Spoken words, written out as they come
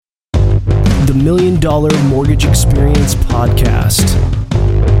the $1 Million Mortgage Experience Podcast.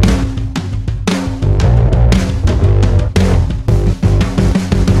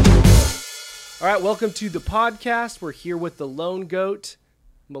 All right, welcome to the podcast. We're here with the Loan Goat,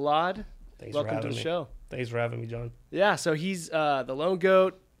 Milad. Welcome to the show. Thanks for having me, John. Yeah, so he's the Loan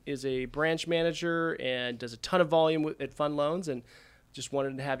Goat, is a branch manager and does a ton of volume at Fund Loans, and just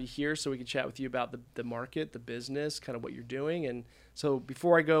wanted to have you here so we can chat with you about the market, the business, kind of what you're doing. And so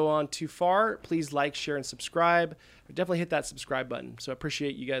before I go on too far, please like, share, and subscribe. Definitely hit that subscribe button. So I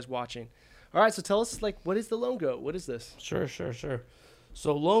appreciate you guys watching. All right, so tell us, what is the Loan Goat? What is this? Sure.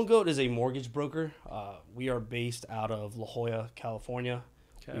 So Loan Goat is a mortgage broker. We are based out of La Jolla, California.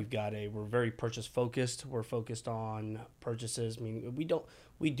 Okay. We're very purchase focused. We're focused on purchases. I mean,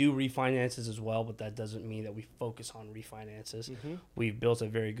 we do refinances as well, but that doesn't mean that we focus on refinances. Mm-hmm. We've built a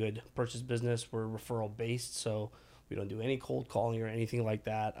very good purchase business. We're referral based, so we don't do any cold calling or anything like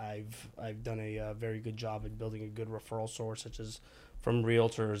that. I've done a very good job at building a good referral source, such as from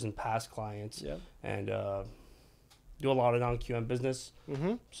realtors and past clients, and do a lot of non-QM business.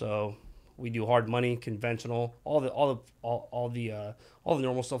 Mm-hmm. So we do hard money, conventional, all the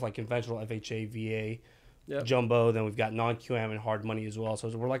normal stuff like conventional, FHA, VA, jumbo. Then we've got non-QM and hard money as well. So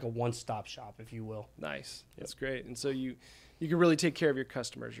we're like a one-stop shop, if you will. Nice, that's great. And so you can really take care of your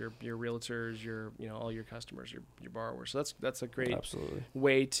customers, your realtors, all your customers, your borrowers. So that's a great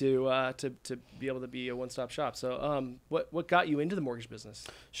way to be able to be a one-stop shop. So what got you into the mortgage business?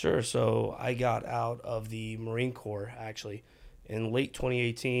 Sure. So I got out of the Marine Corps actually in late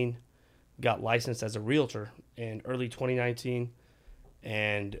 2018. Got licensed as a realtor in early 2019,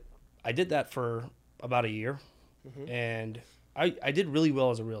 and I did that for about a year. Mm-hmm. And I did really well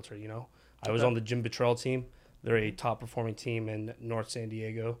as a realtor. I was on the Jim Buttrell team. They're a top performing team in North San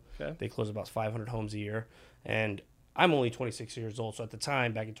Diego. Okay. They close about 500 homes a year, and I'm only 26 years old. So at the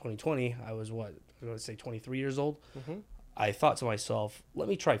time, back in 2020, I was 23 years old. Mm-hmm. I thought to myself, let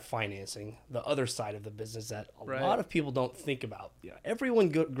me try financing, the other side of the business that a lot of people don't think about. Everyone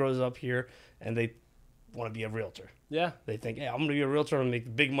grows up here and they want to be a realtor. Yeah. They think, hey, I'm going to be a realtor and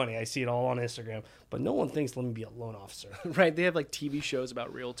make big money. I see it all on Instagram. But no one thinks, let me be a loan officer. Right. They have TV shows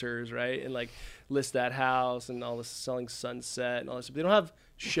about realtors, right? And List That House and all this Selling Sunset and all this. They don't have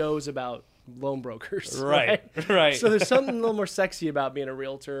shows about loan brokers. Right. So there's something a little more sexy about being a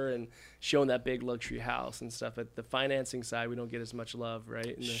realtor and showing that big luxury house and stuff. At the financing side, we don't get as much love,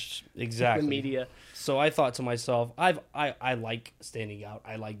 right? Exactly. The media. So I thought to myself, I like standing out.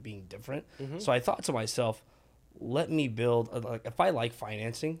 I like being different. Mm-hmm. So I thought to myself, let me build, if I like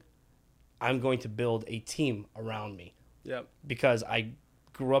financing, I'm going to build a team around me. Yep. Because I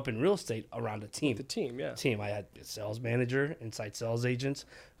grew up in real estate around a team. The team, yeah. I had a sales manager, inside sales agents,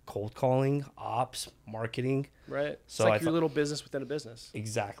 cold calling, ops, marketing. Right. So it's your little business within a business.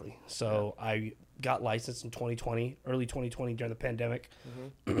 Exactly. So I got licensed in early 2020 during the pandemic.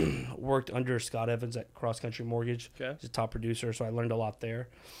 Mm-hmm. Worked under Scott Evans at Cross Country Mortgage. Okay. He's a top producer, so I learned a lot there.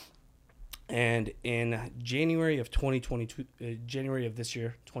 And in January of this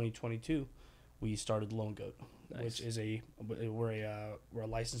year, 2022, we started Loan Goat, which is we're a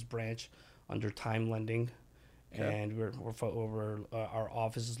licensed branch under Time Lending. Okay. And our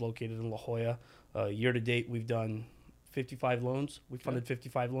office is located in La Jolla. Year to date, we've done 55 loans. We funded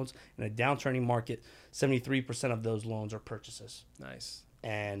 55 loans. In a downturning market, 73% of those loans are purchases. Nice.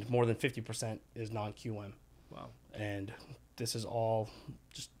 And more than 50% is non-QM. Wow. And this is all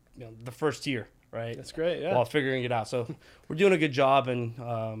just the first year, right? That's great, yeah. While figuring it out. So we're doing a good job, and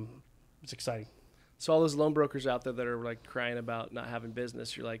it's exciting. So all those loan brokers out there that are crying about not having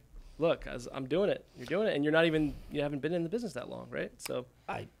business, you're like, look, I'm doing it. You're doing it, and you haven't been in the business that long, right? So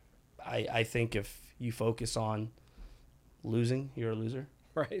I think if you focus on losing, you're a loser.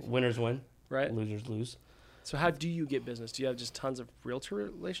 Right. Winners win. Right. Losers lose. So how do you get business? Do you have just tons of realtor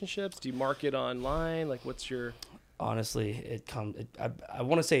relationships? Do you market online? What's your... Honestly, I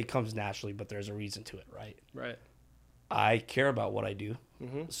want to say it comes naturally, but there's a reason to it, right? Right. I care about what I do.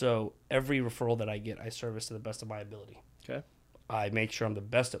 Mm-hmm. So every referral that I get, I service to the best of my ability. Okay. I make sure I'm the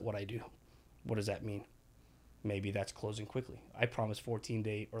best at what I do. What does that mean? Maybe that's closing quickly. I promise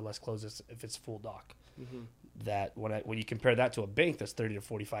 14-day or less closes if it's full doc. Mm-hmm. That when you compare that to a bank that's 30 to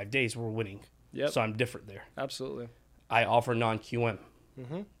 45 days, we're winning. Yep. So I'm different there. Absolutely. I offer non-QM.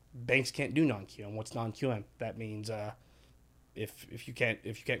 Mm-hmm. Banks can't do non-QM. What's non-QM? That means if you can't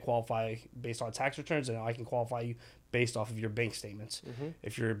qualify based on tax returns, then I can qualify you based off of your bank statements. Mm-hmm.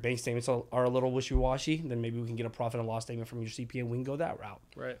 If your bank statements are a little wishy-washy, then maybe we can get a profit and loss statement from your CPA and we can go that route.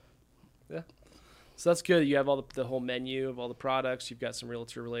 Right. Yeah. So that's good. You have all the whole menu of all the products. You've got some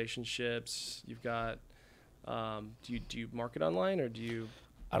realtor relationships. You've got do you market online or do you?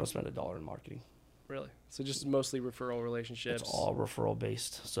 I don't spend $1 in marketing. Really? So just mostly referral relationships. It's all referral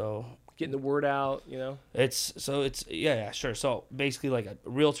based. So getting the word out, you know? Yeah, sure. So basically, like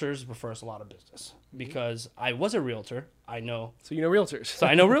realtors refer us a lot of business because I was a realtor. I know. So you know realtors. So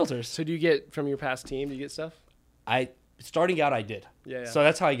I know realtors. So do you get from your past team? Do you get stuff? Starting out, I did. Yeah. So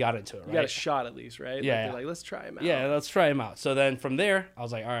that's how I got into it. You got a shot at least, right? Yeah. Like let's try him out. Yeah, let's try him out. So then from there, I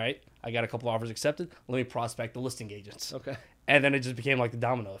was like, all right, I got a couple offers accepted. Let me prospect the listing agents. Okay. And then it just became like the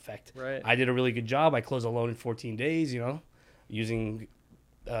domino effect. Right. I did a really good job. I closed a loan in 14 days, using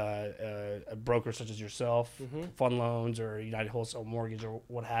a broker such as yourself, Fund Loans or United Wholesale Mortgage or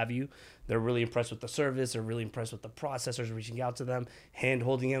what have you. They're really impressed with the service. They're really impressed with the processors reaching out to them, hand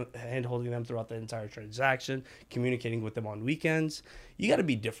holding them throughout the entire transaction, communicating with them on weekends. You got to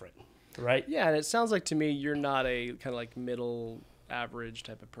be different, right? Yeah, and it sounds like to me you're not a kind of like middle average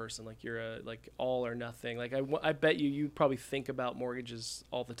type of person. Like you're a like all or nothing. Like I bet you probably think about mortgages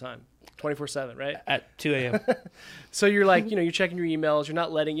all the time, 24/7, right? At 2 a.m. So you're like, you're checking your emails. You're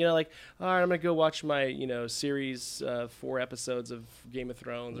not letting, like, all right, I'm going to go watch my, series 4 episodes of Game of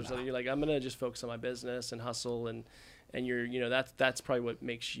Thrones or something. You're like, I'm going to just focus on my business and hustle. And you're, that's probably what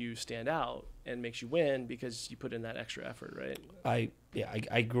makes you stand out and makes you win because you put in that extra effort, right?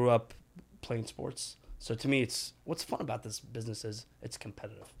 I grew up playing sports. So to me, what's fun about this business is it's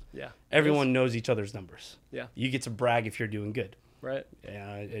competitive. Yeah. Everyone knows each other's numbers. Yeah. You get to brag if you're doing good. Right.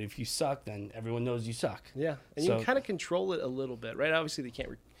 And if you suck, then everyone knows you suck. Yeah. And you can kind of control it a little bit, right? Obviously, they can't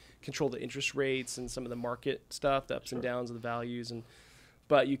control the interest rates and some of the market stuff, the ups and downs of the values.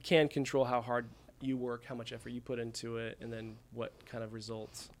 But you can control how hard you work, how much effort you put into it, and then what kind of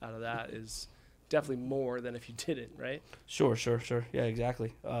results out of that is definitely more than if you didn't, right? Sure. Yeah,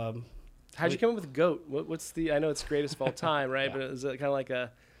 exactly. How'd you come up with GOAT? What's I know it's greatest of all time, right? Yeah. But is it kind of like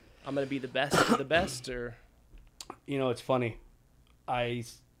I'm going to be the best of the best, or? It's funny.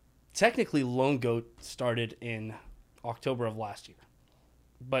 Technically Loan Goat started in October of last year,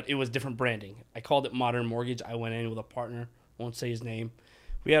 but it was different branding. I called it Modern Mortgage. I went in with a partner, won't say his name.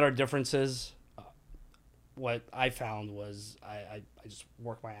 We had our differences. What I found was I just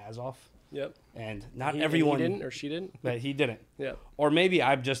worked my ass off. Yep. And everyone he didn't, or she didn't. But he didn't. Yeah. Or maybe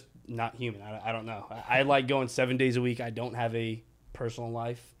I'm just not human. I don't know. I like going 7 days a week. I don't have a personal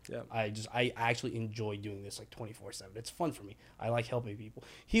life. Yeah. I actually enjoy doing this like 24/7. It's fun for me. I like helping people.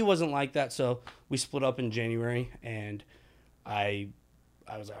 He wasn't like that, so we split up in January, and I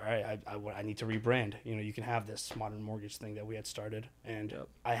was like, all right, I need to rebrand. You can have this Modern Mortgage thing that we had started, and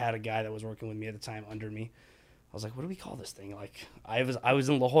I had a guy that was working with me at the time under me. I was like, what do we call this thing? Like, I was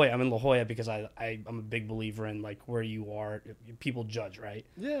in La Jolla. I'm in La Jolla because I'm a big believer in like where you are. People judge, right?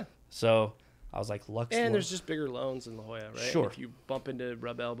 Yeah. So I was like, Lux. And there's just bigger loans in La Jolla, right? Sure. If you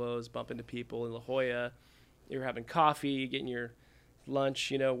rub elbows, bump into people in La Jolla, you're having coffee, getting your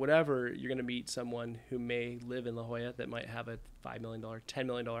lunch, whatever, you're going to meet someone who may live in La Jolla that might have a $5 million, $10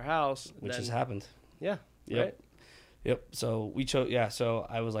 million house. Which has happened. Yeah. Yep. Right? Yep. So we chose, so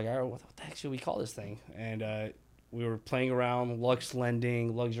I was like, all right, what the heck should we call this thing? And we were playing around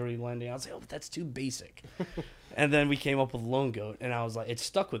luxury lending. I was like, oh, that's too basic. And then we came up with Loan Goat, and I was like, it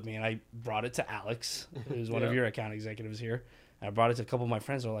stuck with me. And I brought it to Alex, who's one of your account executives here. And I brought it to a couple of my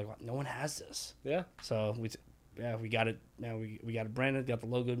friends. They're like, well, no one has this. Yeah. So we got it. Now we got it branded, got the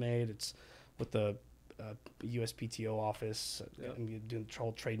logo made. It's with the USPTO office, and doing the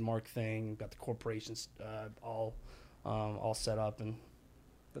whole trademark thing. Got the corporations all set up, and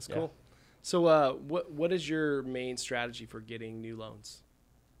that's cool. So what is your main strategy for getting new loans?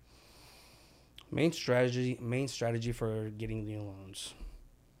 Main strategy for getting new loans.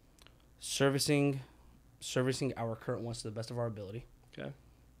 Servicing our current ones to the best of our ability. Okay.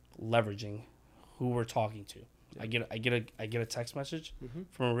 Leveraging who we're talking to. Yeah. I get a text message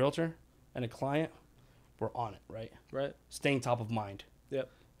from a realtor and a client. We're on it, right? Right. Staying top of mind.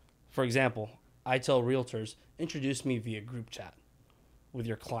 Yep. For example, I tell realtors, introduce me via group chat with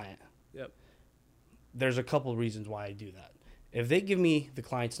your client. Yep. There's a couple of reasons why I do that. If they give me the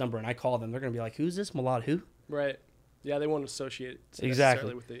client's number and I call them, they're going to be like, who's this Malad who? Right. Yeah, they won't associate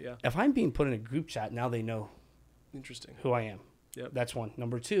exactly with it, yeah. If I'm being put in a group chat, now they know interesting who I am. Yep. That's one.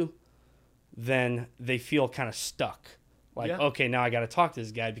 Number two, then they feel kind of stuck. Like, okay, now I got to talk to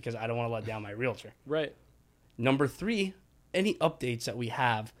this guy because I don't want to let down my realtor. Right. Number three, any updates that we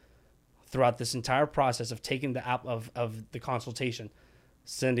have throughout this entire process of taking the app of the consultation,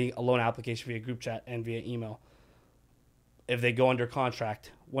 sending a loan application via group chat and via email. If they go under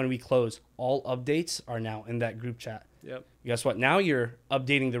contract, when we close, all updates are now in that group chat. Yep. Guess what? Now you're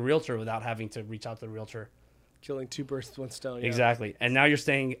updating the realtor without having to reach out to the realtor. Killing two birds with one stone. Yeah. Exactly. And now you're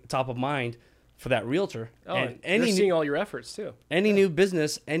staying top of mind for that realtor. Oh, and and any they're seeing all your efforts too. new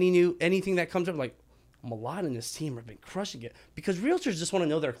business, anything that comes up, like Milad and his team have been crushing it because realtors just want to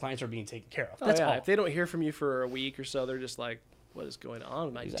know their clients are being taken care of. That's all. If they don't hear from you for a week or so, they're just like, what is going on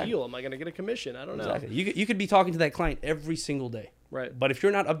with my deal? Am I going to get a commission? I don't know. Exactly. You could be talking to that client every single day. Right. But if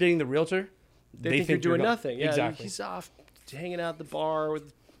you're not updating the realtor, They think you're doing nothing. Yeah, exactly. he's off hanging out at the bar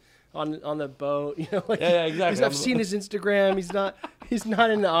with on the boat. You know, like Yeah, exactly. I've seen his Instagram. He's not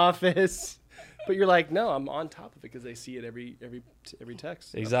in the office. But you're like, no, I'm on top of it because they see it every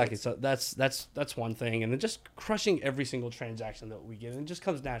text. Exactly. So that's one thing, and then just crushing every single transaction that we get, and it just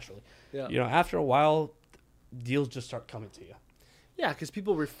comes naturally. Yeah. You know, after a while, deals just start coming to you. Yeah, because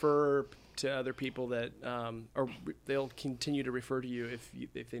people refer to other people that, or they'll continue to refer to you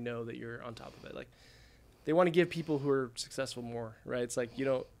if they know that you're on top of it. Like, they want to give people who are successful more, right? It's like you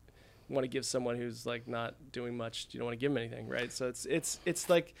don't want to give someone who's like not doing much. You don't want to give them anything, right? So it's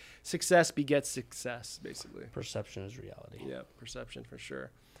like success begets success, basically. Perception is reality. Yeah, perception for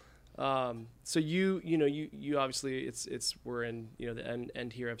sure. So you obviously we're in the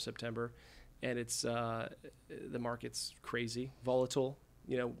end here of September, and it's the market's crazy, volatile.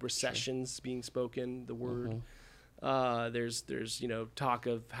 Recessions being spoken, the word. There's talk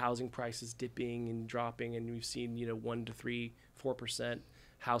of housing prices dipping and dropping, and we've seen 1 to 3, 4%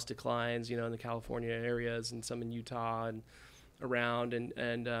 house declines in the California areas and some in Utah and around,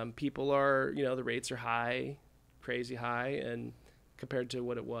 and people are the rates are high, crazy high, and compared to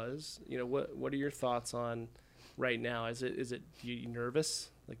what it was. What are your thoughts on right now? Is it you nervous?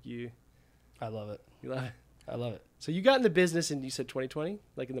 I love it. You love it? I love it. So you got in the business, and you said 2020,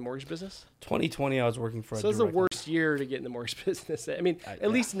 like in the mortgage business. 2020, I was working for. So it's the worst year to get in the mortgage business. I mean,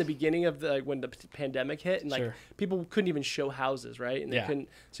 at least in the beginning of when the pandemic hit, and people couldn't even show houses, right? And they couldn't.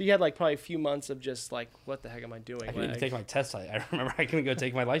 So you had probably a few months of just what the heck am I doing? I couldn't even take my test. I remember I couldn't go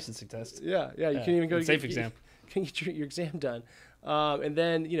take my licensing test. Yeah. You couldn't even go to safe exam. Couldn't get your exam done. And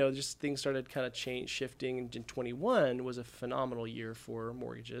then just things started kind of shifting. And in 21 was a phenomenal year for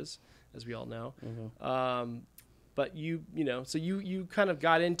mortgages, as we all know. But so you kind of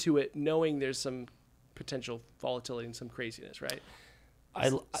got into it knowing there's some potential volatility and some craziness, right?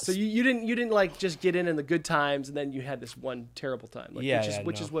 So you didn't just get in the good times and then you had this one terrible time,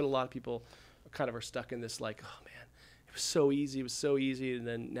 which is what a lot of people kind of are stuck in this, oh man, it was so easy, and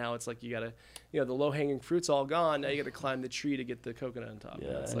then now it's like you gotta, the low hanging fruit's all gone. Now you got to climb the tree to get the coconut on top.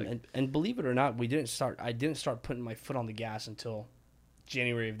 Yeah, and believe it or not, I didn't start putting my foot on the gas until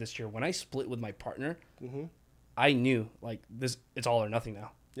January of this year when I split with my partner. I knew this, it's all or nothing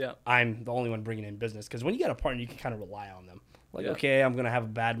now. Yeah. I'm the only one bringing in business because when you got a partner, you can kind of rely on them. Okay, I'm going to have a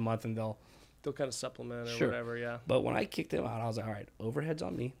bad month and they'll kind of supplement or whatever. Yeah. But when I kicked them out, I was like, all right, overhead's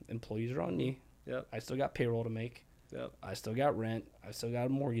on me. Employees are on me. Yeah. I still got payroll to make. Yeah. I still got rent. I still got a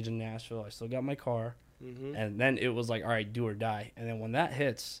mortgage in Nashville. I still got my car. And then it was like, all right, do or die. And then when that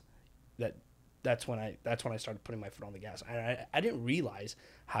hits, that's when I started putting my foot on the gas. I didn't realize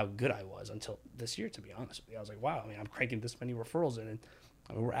how good I was until this year, to be honest with you. I was like, wow, I'm cranking this many referrals in, and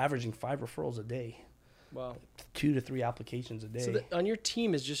we're averaging 5 referrals a day. Wow. 2 to 3 applications a day. So on your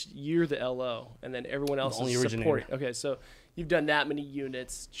team is just you're the LO, and then everyone else only is originator. supporting. Okay, so you've done that many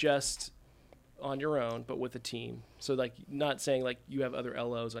units just on your own, but with a team. So not saying you have other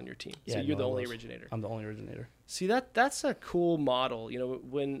LOs on your team. So you're the only originator. I'm the only originator. See, that's a cool model.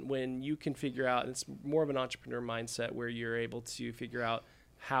 When you can figure out, and it's more of an entrepreneur mindset where you're able to figure out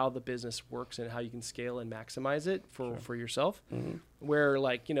how the business works and how you can scale and maximize it for yourself. Where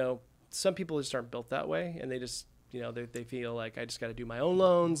some people just aren't built that way, and they just they feel like I just got to do my own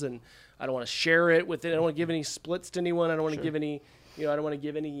loans, and I don't want to share it with it. I don't want to give any splits to anyone. I don't want to give any. I don't want to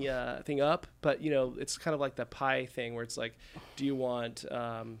give anything up, but it's kind of like the pie thing where it's like, do you want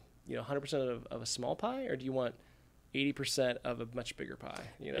 100% of a small pie, or do you want 80% of a much bigger pie?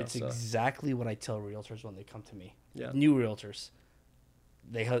 It's exactly what I tell realtors when they come to me. Yeah. New realtors,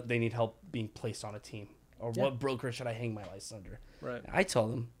 they need help being placed on a team, or what broker should I hang my license under? Right. I tell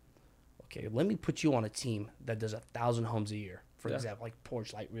them, okay, let me put you on a team that does 1,000 homes a year, for example, like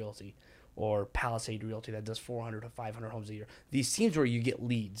Porch Light Realty. Or Palisade Realty that does 400 to 500 homes a year. These teams where you get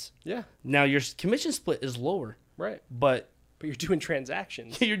leads. Yeah. Now your commission split is lower. Right. But you're doing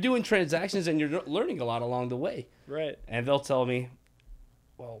transactions. You're doing transactions and you're learning a lot along the way. Right. And they'll tell me,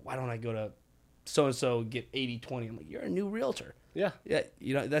 well, why don't I go to so-and-so, get 80-20? I'm like, you're a new realtor. Yeah.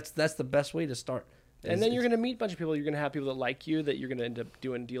 Yeah. That's the best way to start. And then you're going to meet a bunch of people. You're going to have people that like you, that you're going to end up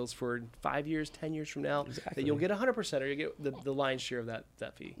doing deals for 5 years, 10 years from now. Exactly. That you'll get 100% or you get the lion's share of that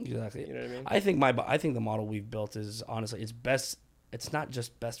fee. Exactly. You know what I mean? I think the model we've built is honestly, it's best. It's not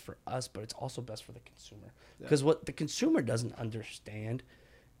just best for us, but it's also best for the consumer. Because what the consumer doesn't understand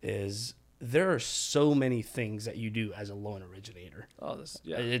is there are so many things that you do as a loan originator. Oh, this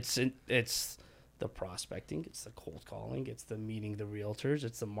yeah. It's the prospecting, it's the cold calling, it's the meeting the realtors,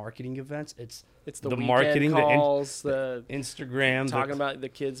 it's the marketing events, it's the the weekend marketing, calls, the Instagram, talking about the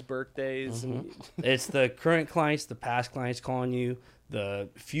kids' birthdays, and it's the current clients, the past clients calling you, the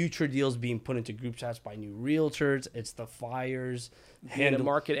future deals being put into group chats by new realtors. It's the fires. Being a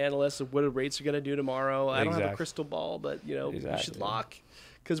market analyst of what the rates are going to do tomorrow. I don't have a Exactly. crystal ball, but you Exactly. should lock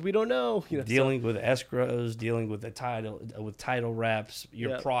because we don't know. Dealing with escrows, dealing with the title reps,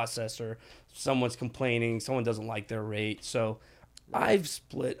 your Yep. processor. Someone's complaining. Someone doesn't like their rate. So, I've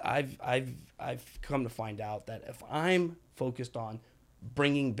come to find out that if I'm focused on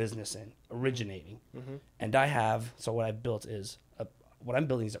bringing business in, originating, and what I've built is what I'm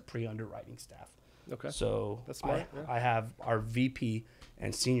building is a pre-underwriting staff. Okay. So That's smart, yeah. I have our VP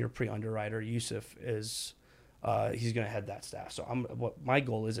and senior pre-underwriter Yusuf is he's going to head that staff. So what my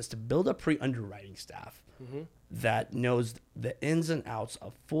goal is to build a pre-underwriting staff that knows the ins and outs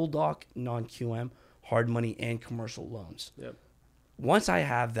of full doc, non-QM, hard money, and commercial loans. Yep. Once I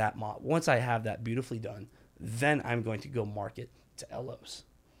have that beautifully done, then I'm going to go market to LOs.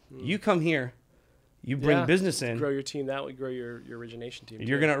 You come here, you bring business in, Grow your team that way. Grow your origination team.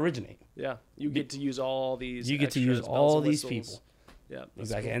 you're going to originate. Yeah. You get to use all these. You get to use extras, bells all and these whistles. people. Yeah.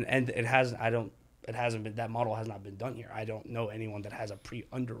 Exactly. Cool. And it hasn't been, that model has not been done here. I don't know anyone that has a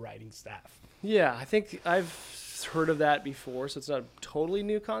pre-underwriting staff. Yeah, I think I've heard of that before, so it's not a totally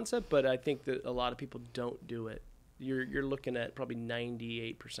new concept, but I think that a lot of people don't do it. You're looking at probably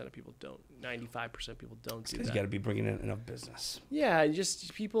 98% of people don't, 95% of people don't do Because that. you got to be bringing in enough business. Yeah,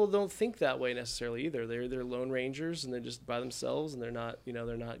 just people don't think that way necessarily either. They're lone rangers and they're just by themselves and they're not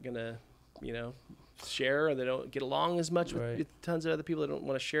gonna share, or they don't get along as much with tons of other people that don't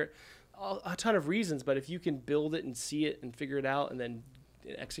want to share it. A ton of reasons, but if you can build it and see it and figure it out and then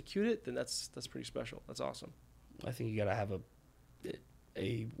execute it, then that's pretty special. That's awesome. I think you got to have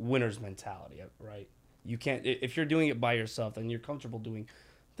a winner's mentality, right? You can't, if you're doing it by yourself and you're comfortable doing,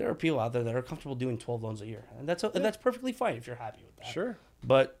 there are people out there that are comfortable doing 12 loans a year, and that's perfectly fine if you're happy with that. Sure.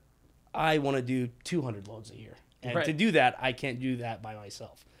 But I want to do 200 loans a year, and to do that, I can't do that by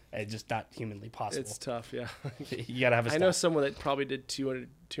myself. It's just not humanly possible. It's tough, yeah. You got to have a staff. I know someone that probably did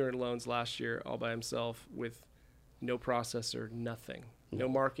 200 loans last year all by himself with no processor, nothing. No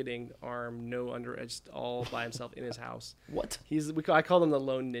marketing arm, just all by himself in his house. What? I call him the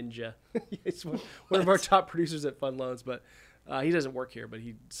loan ninja. He's one of our top producers at Fund Loans, but he doesn't work here, but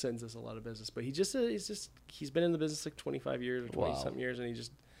he sends us a lot of business. But he's been in the business like 25 years or 20 something years, and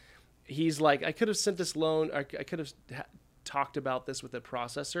he's like, I could have sent this loan, I could have talked about this with a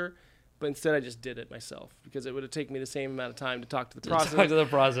processor, but instead I just did it myself because it would have taken me the same amount of time to talk to the processor. Talk to the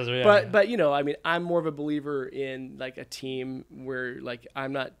processor, yeah. But I'm more of a believer in like a team where like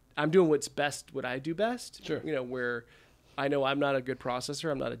I'm doing what I do best. Sure. Where I know I'm not a good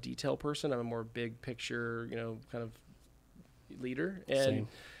processor, I'm not a detail person, I'm a more big picture, kind of leader. And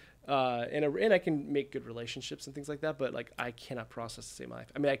and I can make good relationships and things like that, but like I cannot process the same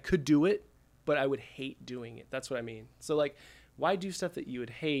life. I mean, I could do it, but I would hate doing it. That's what I mean. So like, why do stuff that you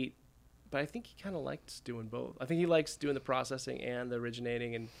would hate? But I think he kind of likes doing both. I think he likes doing the processing and the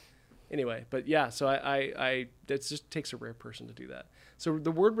originating. And anyway, but yeah, so I that just takes a rare person to do that. So the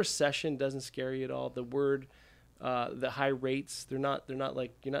word recession doesn't scare you at all. The word, the high rates, they're not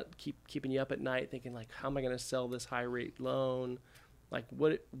like, you're not keeping you up at night thinking like, how am I going to sell this high rate loan? Like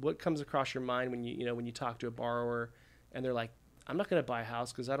what comes across your mind when when you talk to a borrower and they're like, I'm not going to buy a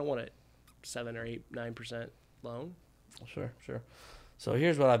house because I don't want a 7 or 8, 9% loan. Sure. So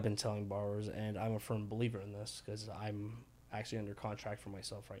here's what I've been telling borrowers, and I'm a firm believer in this because I'm actually under contract for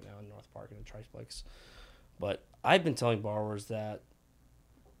myself right now in North Park and in Triplex. But I've been telling borrowers that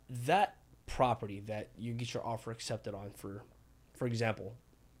property that you get your offer accepted on for example,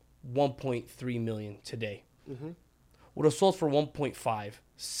 $1.3 million today would have sold for 1.5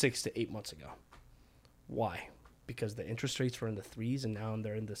 6 to 8 months ago. Why? Because the interest rates were in the 3s and now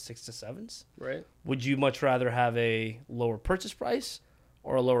they're in the 6 to 7s. Right. Would you much rather have a lower purchase price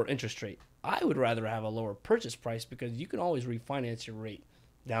or a lower interest rate? I would rather have a lower purchase price because you can always refinance your rate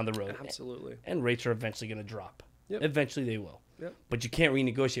down the road. Absolutely. And rates are eventually going to drop. Yep. Eventually they will. Yep. But you can't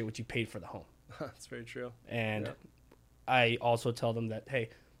renegotiate what you paid for the home. That's very true. And I also tell them that, hey,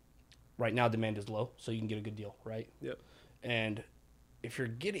 right now demand is low, so you can get a good deal, right? Yep. And if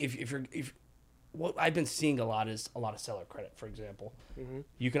what I've been seeing a lot is a lot of seller credit, for example.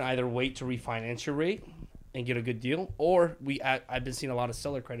 You can either wait to refinance your rate and get a good deal, or I've been seeing a lot of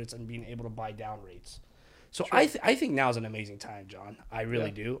seller credits and being able to buy down rates. So I think now is an amazing time, John. I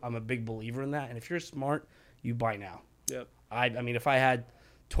really do. I'm a big believer in that. And if you're smart, you buy now. Yep. I mean, if I had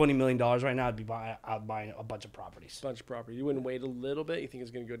 $20 million right now, I'd buy a bunch of properties. Bunch of property. You wouldn't wait a little bit? You think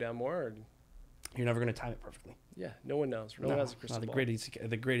it's going to go down more? Or? You're never going to time it perfectly. Yeah, no one knows. No one has a crystal ball.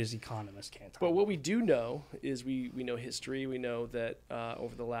 The greatest economist can't time But it. what we do know is we know history. We know that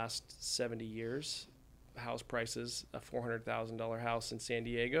over the last 70 years, house prices, a $400,000 house in San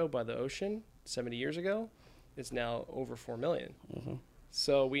Diego by the ocean 70 years ago, is now over $4 million. Mm-hmm.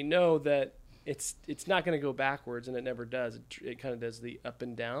 So we know that it's not going to go backwards, and it never does. It kind of does the up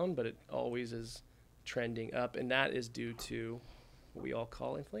and down, but it always is trending up, and that is due to what we all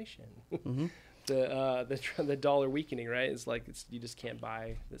call inflation. Mm-hmm. The dollar weakening, right? It's like you just can't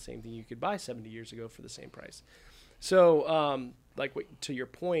buy the same thing you could buy 70 years ago for the same price. So, to your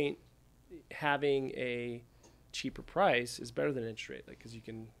point, having a cheaper price is better than interest rate, because you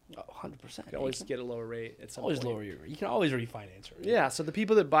can 100%. always get a lower rate at some always point. lower your rate. You can always refinance it. Yeah, so the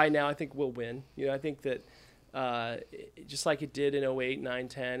people that buy now, I think, will win. I think that just like it did in 08, 9,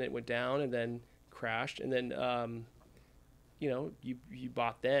 10, it went down and then crashed. And then, you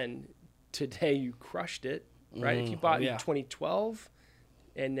bought then. Today, you crushed it, right? If you bought in 2012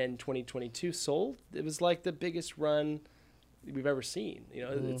 and then 2022 sold, it was like the biggest run we've ever seen.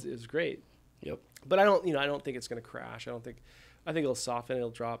 It was great. Yep. But I don't think it's going to crash. I think it'll soften. It'll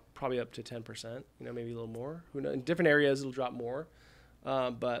drop probably up to 10%. Maybe a little more. Who knows? In different areas, it'll drop more.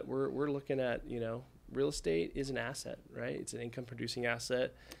 But we're looking at real estate is an asset, right? It's an income producing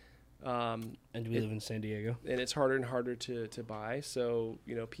asset. And we live in San Diego, and it's harder and harder to buy. So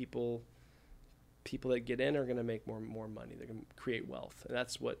people that get in are going to make more money. They're going to create wealth, and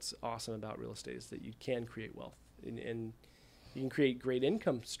that's what's awesome about real estate, is that you can create wealth, and you can create great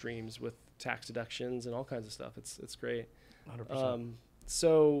income streams with tax deductions and all kinds of stuff. It's great. 100%.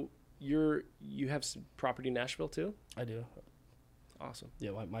 So you have some property in Nashville too? I do. Awesome.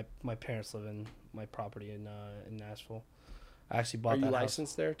 Yeah, my parents live in my property in Nashville. I actually bought that house. Are you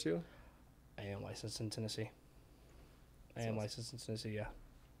licensed there too? I am licensed in Tennessee. Yeah.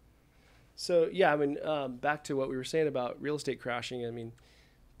 So yeah, back to what we were saying about real estate crashing.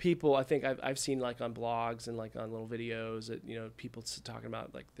 People, I think I've seen like on blogs and like on little videos that people talking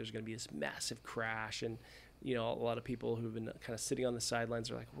about like there's going to be this massive crash, and a lot of people who've been kind of sitting on the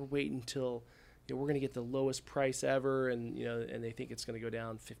sidelines are like, we're waiting until we're going to get the lowest price ever, and and they think it's going to go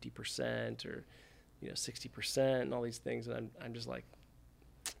down 50% or 60% and all these things, and I'm just like,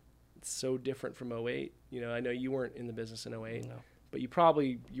 it's so different from 08. I know you weren't in the business in 08. No. But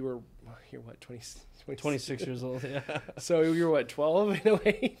you're what, 26 years old, yeah. So you were what, 12 in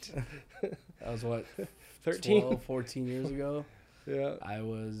 08? That was what, 13? 12, 14 years ago? Yeah. I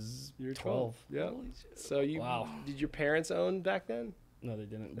was You were 12. Yeah. So did your parents own back then? No, they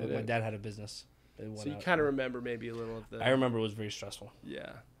didn't. But my dad had a business. So you kind of remember maybe a little of the... I remember it was very stressful.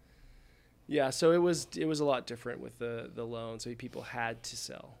 Yeah. Yeah, so it was a lot different with the loan. So people had to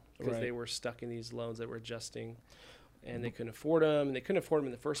sell because they were stuck in these loans that were adjusting. And they couldn't afford them, and they couldn't afford them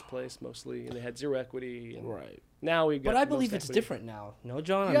in the first place mostly, and they had zero equity. And right. Now we've got. But I believe it's different now. No,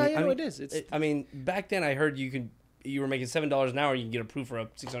 John. Yeah, it is. Back then I heard you were making $7 an hour, you can get approved for a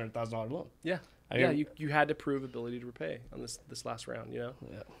 $600,000 loan. Yeah. You had to prove ability to repay on this last round. Yeah.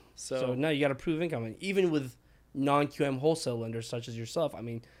 So now you got to prove income, and even with non-QM wholesale lenders such as yourself,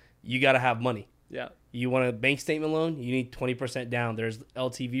 you got to have money. Yeah. You want a bank statement loan? You need 20% down. There's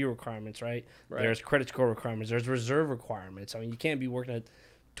LTV requirements, right? There's credit score requirements. There's reserve requirements. You can't be working a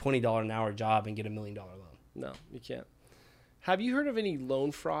 $20 an hour job and get $1 million loan. No, you can't. Have you heard of any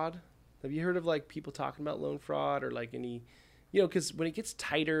loan fraud? Have you heard of like people talking about loan fraud or like any, because when it gets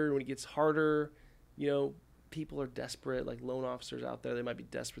tighter, when it gets harder, people are desperate. Like loan officers out there, they might be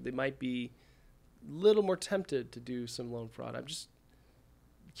desperate. They might be a little more tempted to do some loan fraud. I'm just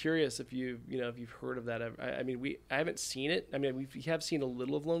curious if you've heard of that. I haven't seen it. We have seen a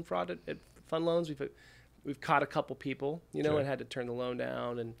little of loan fraud at Fund Loans. We've caught a couple people, and had to turn the loan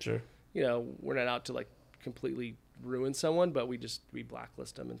down. And we're not out to like completely ruin someone, but we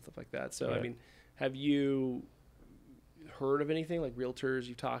blacklist them and stuff like that. So have you heard of anything like realtors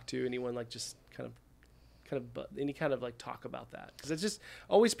you've talked to? Anyone like just kind of any kind of like talk about that? Because it just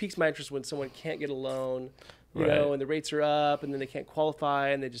always piques my interest when someone can't get a loan. And the rates are up, and then they can't qualify,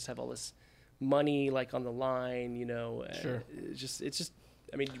 and they just have all this money like on the line, Sure. It's just.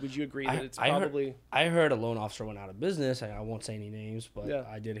 Would you agree that it's probably? I heard a loan officer went out of business. I won't say any names, but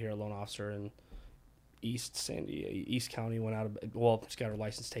I did hear a loan officer in East County went out of. Well, she got her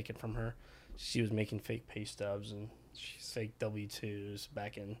license taken from her. She was making fake pay stubs and fake W-2s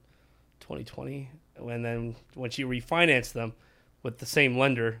back in 2020, and then when she refinanced them with the same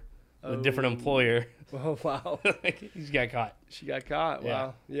lender. A different employer. Oh wow! She got caught. She got caught.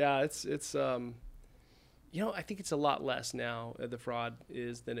 Wow. Yeah, it's I think it's a lot less now, the fraud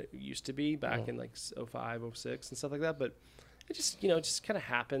is, than it used to be back in like '05, '06 and stuff like that. But it just, it just kind of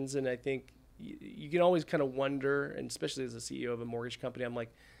happens. And I think you can always kind of wonder, and especially as a CEO of a mortgage company, I'm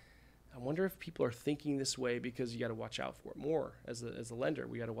like, I wonder if people are thinking this way because you got to watch out for it more as a lender.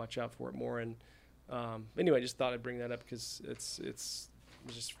 We got to watch out for it more. And anyway, I just thought I'd bring that up because it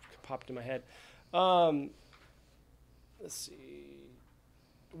just popped in my head. Let's see.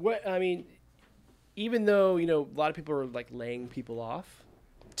 Even though, a lot of people are like laying people off,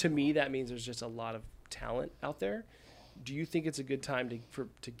 to me, that means there's just a lot of talent out there. Do you think it's a good time to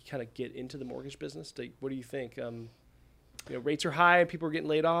kind of get into the mortgage business? What do you think? Rates are high, people are getting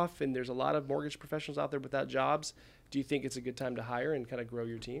laid off, and there's a lot of mortgage professionals out there without jobs. Do you think it's a good time to hire and kind of grow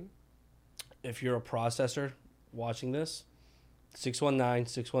your team? If you're a processor watching this,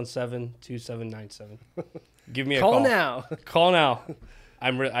 619-617-2797. Give me a call. Call now. Call now.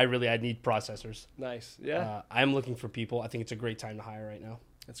 I need processors. Nice. Yeah. I'm looking for people. I think it's a great time to hire right now.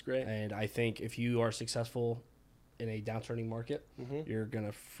 That's great. And I think if you are successful in a downturning market, you're going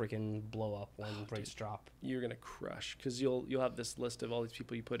to freaking blow up when rates drop. You're going to crush because you'll have this list of all these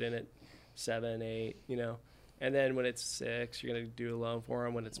people you put in at 7, 8, and then when it's 6, you're going to do a loan for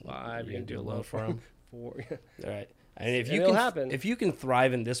them. When it's 5, you're going to do a loan for them. 4. All right. And if you can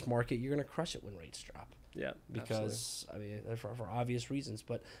thrive in this market, you're going to crush it when rates drop. Yeah, because absolutely. For obvious reasons.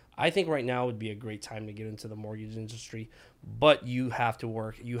 But I think right now would be a great time to get into the mortgage industry. But you have to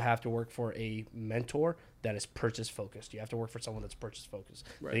work. You have to work for a mentor that is purchase focused. You have to work for someone that's purchase focused.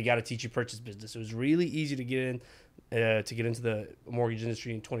 Right. They got to teach you purchase business. It was really easy to get into the mortgage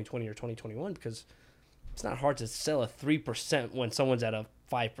industry in 2020 or 2021 because it's not hard to sell a 3% when someone's at a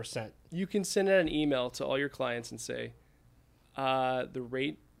 5%. You can send out an email to all your clients and say, the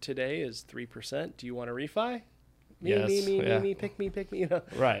rate today is 3%. Do you want to refi? Me, pick me.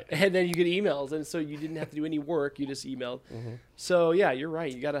 Right. And then you get emails, and so you didn't have to do any work. You just emailed. So yeah, you're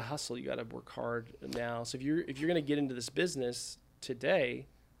right. You got to hustle. You got to work hard now. So if you're going to get into this business today,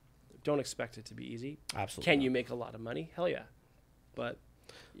 don't expect it to be easy. Absolutely. Can you make a lot of money? Hell yeah. But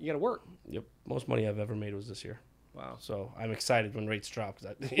you got to work. Yep. Most money I've ever made was this year. Wow. So I'm excited when rates drop.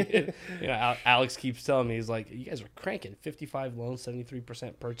 Alex keeps telling me, he's like, you guys are cranking 55 loans,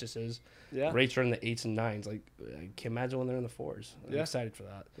 73% purchases. Yeah. Rates are in the 8s and 9s. Like, I can imagine when they're in the 4s. I'm excited for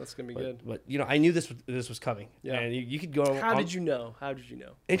that. That's going to be good. But, I knew this was coming. Yeah. And you could go. How did you know?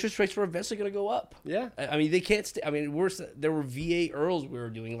 Interest rates were eventually going to go up. Yeah. I mean, they can't stay. I mean, there were VA IRRRLs we were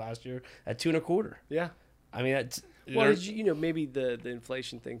doing last year at 2.25. Yeah. I mean, that's. Well, did you, maybe the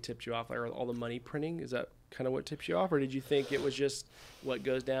inflation thing tipped you off, like all the money printing? Is that kind of what tips you off, or did you think it was just what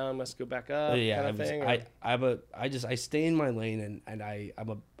goes down must go back up? Yeah, kind of thing? I stay in my lane, and I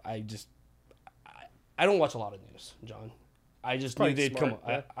don't watch a lot of news, John. I just knew they'd come up.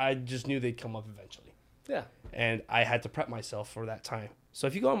 Yeah. I just knew they'd come up eventually. Yeah, and I had to prep myself for that time. So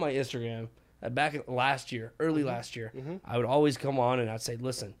if you go on my Instagram, back last year, last year, I would always come on and I'd say,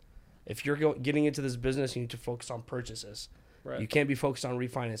 listen, if you're getting into this business, you need to focus on purchases. Right. You can't be focused on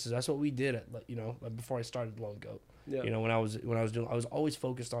refinances. That's what we did before I started Loan Goat. Yeah. When I was always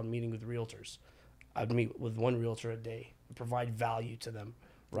focused on meeting with realtors. I'd meet with one realtor a day, provide value to them,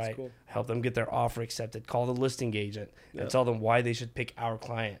 right? That's cool. Help them get their offer accepted, call the listing agent and tell them why they should pick our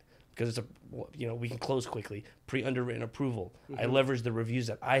client because it's we can close quickly, pre-underwritten approval. I leverage the reviews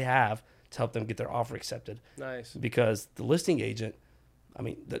that I have to help them get their offer accepted. Nice. Because the listing agent, I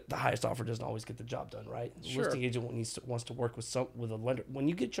mean, the highest offer doesn't always get the job done, right? The listing agent wants to work with a lender. When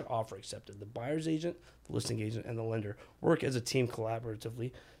you get your offer accepted, the buyer's agent, the listing agent, and the lender work as a team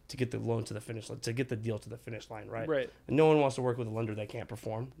collaboratively to get the loan to the finish line, to get the deal to the finish line, right? Right. And no one wants to work with a lender that can't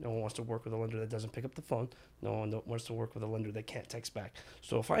perform. No one wants to work with a lender that doesn't pick up the phone. No one wants to work with a lender that can't text back.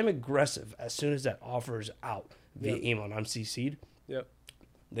 So if I'm aggressive, as soon as that offer is out via email and I'm CC'd,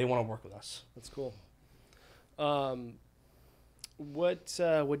 they want to work with us. That's cool. What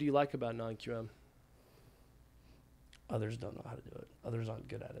do you like about non-QM? Others don't know how to do it. Others aren't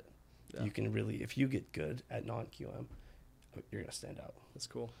good at it. Yeah. You can really, if you get good at non-QM, you're gonna stand out. That's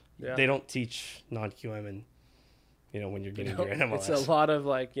cool. Yeah. They don't teach non-QM and when you're getting your NMLS. It's a lot of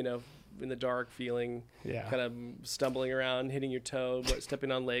in the dark feeling, kind of stumbling around, hitting your toe,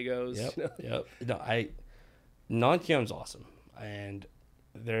 stepping on Legos. Yep. Yep. No, non-QM's awesome, and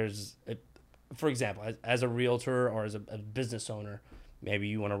there's for example, as a realtor or as a business owner, maybe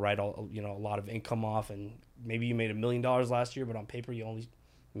you want to write a lot of income off, and maybe you made $1 million last year, but on paper you only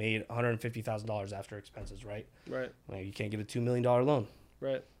made $150,000 after expenses, right? Right. Well, you can't get a $2 million loan.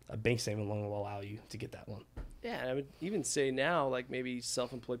 Right. A bank statement loan will allow you to get that loan. Yeah, and I would even say now, maybe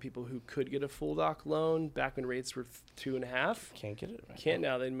self-employed people who could get a full doc loan back when rates were 2.5 can't get it. Right can't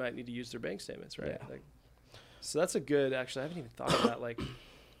now. They might need to use their bank statements, right? Yeah. So that's a good. Actually, I haven't even thought of that. Like,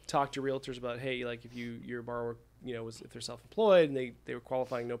 talk to realtors about, hey, like if your borrower, if they're self-employed and they were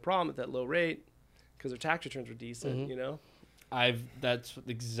qualifying no problem at that low rate because their tax returns were decent. That's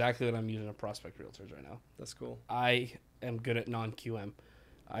exactly what I'm using to prospect realtors right now. That's cool. I am good at non-QM.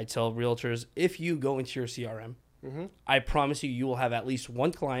 I tell realtors, if you go into your CRM, I promise you will have at least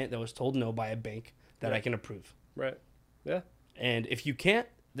one client that was told no by a bank that I can approve. Right. Yeah. And if you can't,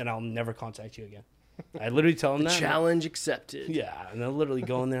 then I'll never contact you again. I literally tell them that. Challenge accepted. Yeah, and they'll literally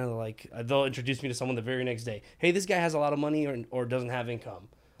go in there and they'll introduce me to someone the very next day. Hey, this guy has a lot of money or doesn't have income.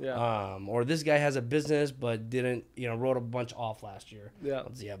 Yeah. Or this guy has a business but didn't, wrote a bunch off last year. Yeah.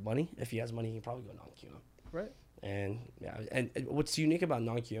 Does he have money? If he has money, he can probably go non-QM. Right. And what's unique about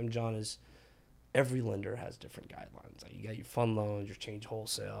non-QM, John, is every lender has different guidelines. Like you got your fund loans, your change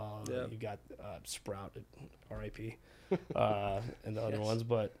wholesale, you got Sprout, RIP, and the other ones.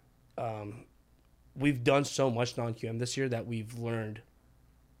 But we've done so much non-QM this year that we've learned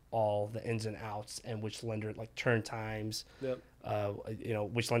all the ins and outs and which lender, like turn times,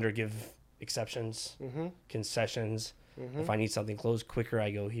 which lender give exceptions, concessions. If I need something closed quicker,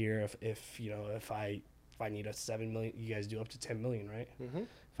 I go here. If I need a $7 million, you guys do up to $10 million, right?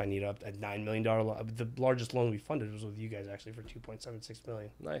 If I need a $9 million loan, the largest loan we funded was with you guys actually for $2.76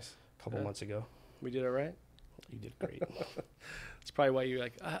 million. Nice. A couple months ago. We did it right. You did great. That's probably why you're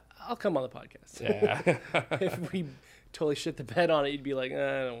like, I'll come on the podcast. Yeah. If we totally shit the bed on it, you'd be like,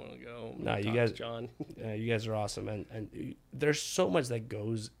 I don't want to go. No, you guys, John. You guys are awesome, and there's so much that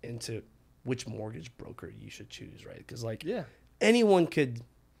goes into which mortgage broker you should choose, right? Because any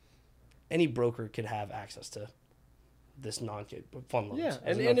broker could have access to this fund loans. Yeah,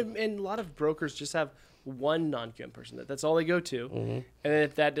 and a lot of brokers just have one non-QM person. That's all they go to. And then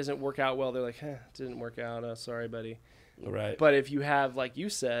if that doesn't work out well, they're like, it didn't work out. Sorry, buddy. Right. But if you have, like you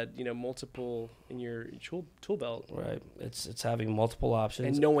said, multiple in your tool belt. Right. It's having multiple options.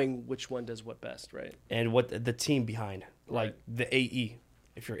 And knowing which one does what best, right? And what the team behind. Like the AE.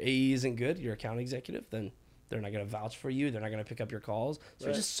 If your AE isn't good, your account executive, then they're not going to vouch for you. They're not going to pick up your calls. So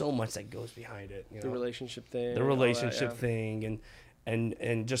there's just so much that goes behind it. The relationship thing. The relationship thing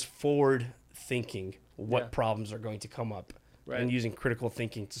and just forward thinking what problems are going to come up. Right. And using critical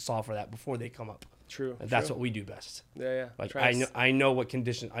thinking to solve for that before they come up. True. And that's what we do best. Yeah. Like I know what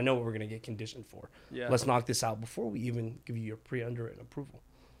condition. I know what we're going to get conditioned for. Yeah. Let's knock this out before we even give you your pre-underwritten approval.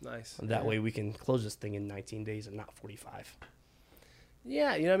 Nice. And that way we can close this thing in 19 days and not 45.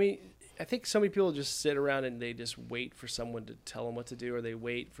 Yeah, I think so many people just sit around and they just wait for someone to tell them what to do, or they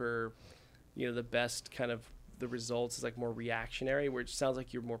wait for, the best kind of the results is like more reactionary, where it sounds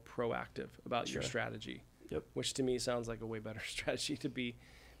like you're more proactive about your strategy. Yep. Which to me sounds like a way better strategy to be.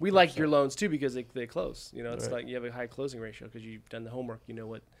 We like your loans too because they close. It's like you have a high closing ratio because you've done the homework. You know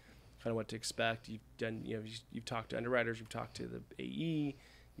what to expect. You've done. You've talked to underwriters. You've talked to the AE.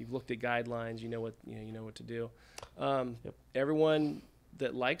 You've looked at guidelines. You know what to do. Everyone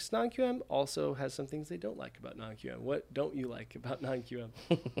that likes non-QM also has some things they don't like about non-QM. What don't you like about non-QM?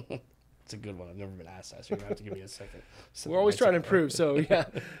 It's a good one. I've never been asked that, so you're going to have to give me a second. We're always trying to improve, so yeah.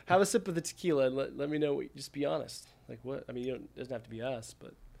 Have a sip of the tequila and let me know. Just be honest. Like what? I mean, it doesn't have to be us,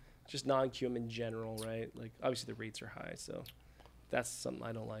 but just non-QM in general, right? Like obviously the rates are high, so that's something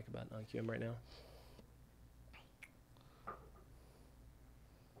I don't like about non-QM right now.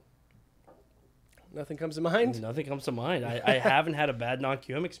 Nothing comes to mind? Nothing comes to mind. I haven't had a bad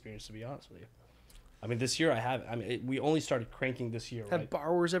non-QM experience, to be honest with you. I mean, this year I haven't. I mean, we only started cranking this year, Have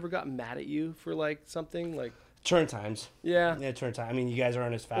borrowers ever gotten mad at you for, like, something? Like turn times. Yeah. Yeah, turn time. I mean, you guys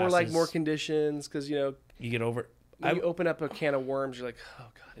aren't as fast. Or, like, more conditions because, You get over... You open up a can of worms, you're like, oh,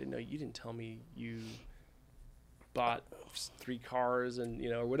 God, I didn't know. You didn't tell me you bought 3 cars and,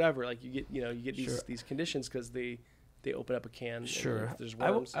 or whatever. Like, you get these conditions because they open up a can. Sure. And there's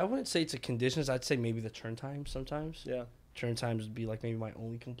worms. I wouldn't say it's a conditions. I'd say maybe the turn time sometimes. Yeah. Turn times would be like maybe my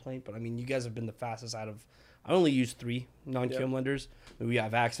only complaint. But I mean, you guys have been the fastest out of. I only use 3 non-QM lenders. We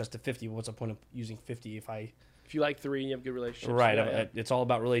have access to 50. What's the point of using 50 if you like 3 and you have good relationships? Right. It's all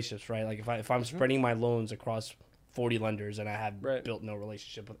about relationships, right? Like if I'm spreading my loans across 40 lenders and I have built no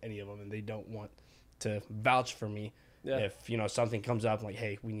relationship with any of them and they don't want to vouch for me. Yeah. If something comes up like,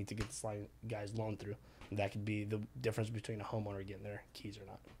 hey, we need to get this guy's loan through. That could be the difference between a homeowner getting their keys or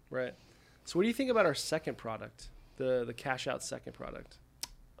not. Right. So what do you think about our second product, the cash out second product?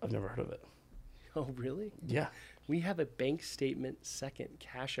 I've never heard of it. Oh, really? Yeah. We have a bank statement second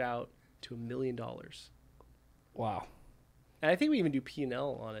cash out to $1 million. Wow. And I think we even do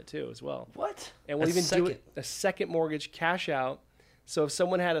P&L on it too as well. What? And we'll even do a second mortgage cash out. So if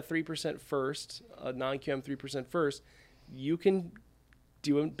someone had a 3% first, a non-QM 3% first, you can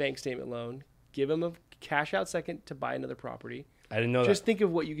do a bank statement loan, give them a cash out second to buy another property. I didn't know Just that. think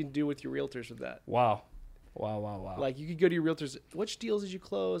of what you can do with your realtors with that. Wow. Wow. Like you could go to your realtors. Which deals did you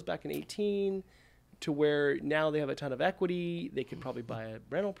close back in 18? To where now they have a ton of equity. They could probably buy a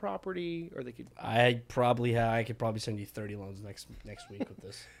rental property, or they could. I could probably send you 30 loans next week with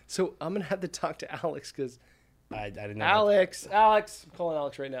this. So I'm gonna have to talk to Alex because I didn't know. Alex, I'm calling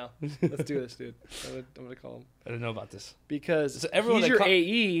Alex right now. Let's do this, dude. I'm gonna call him I didn't know about this. because So everyone he's that your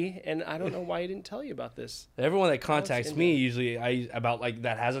AE, and I don't know why he didn't tell you about this. Everyone that contacts in me there. usually about like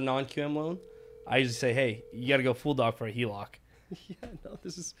that has a non-QM loan, I usually say, hey, you got to go full dog for a HELOC. Yeah, no,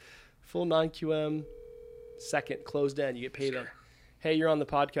 this is full non-QM, second closed end. You get paid on. Hey, you're on the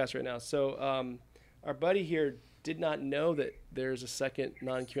podcast right now. So our buddy here did not know that there's a second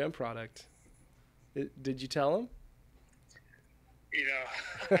non-QM product. Did you tell him? You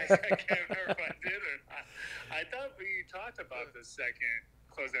know, I can't remember if I did or not. I thought we talked about the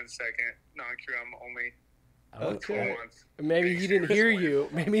closed-end second non-QM only. Okay. 12 months. Maybe he didn't hear you.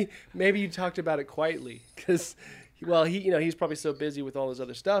 Maybe you talked about it quietly because, well, he's probably so busy with all his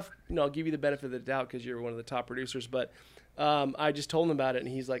other stuff. I'll give you the benefit of the doubt because you're one of the top producers. But I just told him about it, and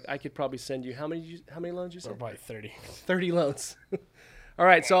he's like, I could probably send you how many loans you Or said? probably 30. 30 loans. All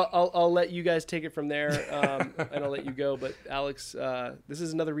right, so I'll let you guys take it from there, and I'll let you go. But Alex, this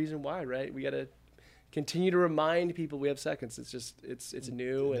is another reason why, right? We got to continue to remind people we have seconds. It's just it's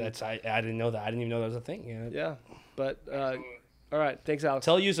new, and I didn't know that. I didn't even know that was a thing. Yeah. yeah. But Absolutely. all right, thanks, Alex.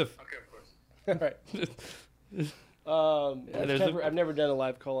 Tell Yusuf. Okay, of course. All right. there's I've never done a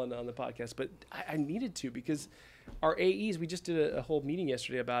live call on the podcast, but I needed to because our AEs, we just did a whole meeting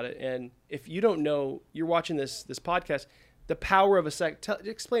yesterday about it. And if you don't know, you're watching this podcast, the power of a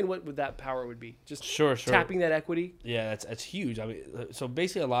explain what that power would be. Just Sure. tapping that equity. Yeah, that's huge. I mean, so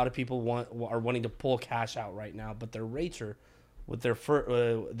basically, a lot of people are wanting to pull cash out right now, but their rates are with their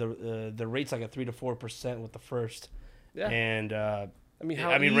the rates like a 3 to 4% with the first. Yeah. And I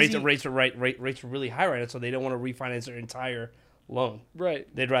mean, rates are really high right now, so they don't want to refinance their entire loan.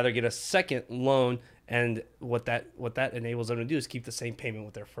 right. They'd rather get a second loan, and what that enables them to do is keep the same payment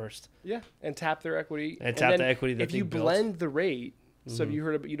with their first. Yeah, and tap their equity. And tap then the equity that if you they built. blend the rate, so have you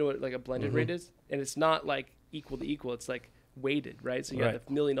heard of what like a blended rate is? And it's not like equal to equal. It's like weighted, right? So you Right. got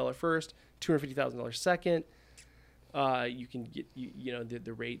 $1 million first, $250,000 second. You can get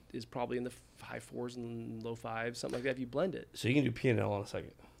the rate is probably in the high fours and low fives, something like that. If you blend it, So you can do P&L on a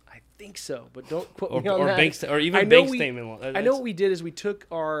second, I think so, but don't quote or me on that. or I even know bank we- statement loan. I know what we did is we took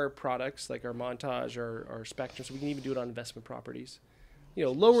our products like our Montage, our Spectrum, so we can even do it on investment properties.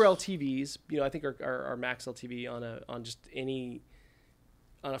 Lower LTVs. I think our max LTV on just any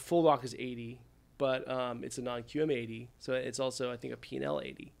on a full doc is 80, but it's a non-QM 80, so it's also I think a P&L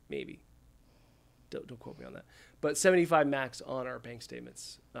 80 maybe. Don't quote me on that. But 75 max on our bank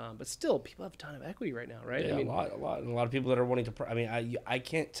statements. But still, people have a ton of equity right now, right? Yeah, a lot, and a lot of people that are wanting to. I mean, I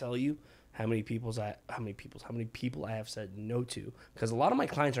can't tell you how many people I have said no to, because a lot of my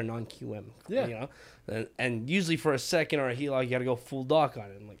clients are non-QM. Yeah. And usually for a second or a HELOC, you got to go full doc on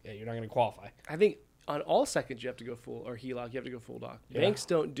it. And like, hey, you're not going to qualify. I think on all seconds you have to go full, or HELOC you have to go full doc. Yeah. Banks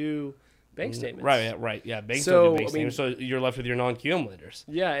don't do bank statements. Right. Yeah, banks So, don't do bank I mean- statements, so you're left with your non-QM lenders.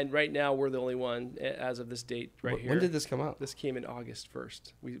 Yeah, and right now we're the only one as of this date right here. When did this come out? This came in August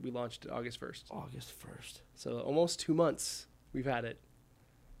 1st. We launched it August 1st. August 1st. So almost 2 months we've had it.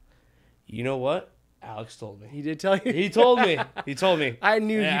 You know what? Alex told me. He did tell you? He told me. He told me. I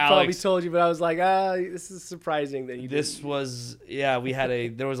knew Yeah, he probably Alex. told you, but I was like, this is surprising that you This didn't. was there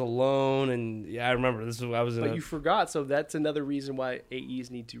was a loan, and yeah, I remember this was I was in But a you forgot, so that's another reason why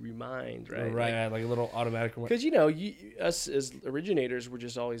AEs need to remind, right? right, like a little automatic. Because us as originators, we're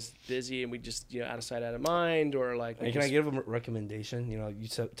just always busy, and we just out of sight, out of mind, or like. Hey, can I give a recommendation? You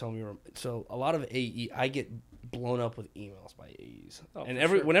tell me. So a lot of I get blown up with emails by AEs, Oh, and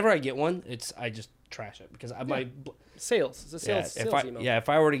for sure. whenever I get one, I just trash it because Sales? It's a sales email. if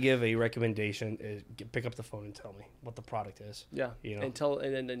I were to give a recommendation, pick up the phone and tell me what the product is. Yeah, and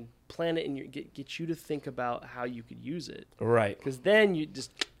then plan it and get you to think about how you could use it, Right. because then you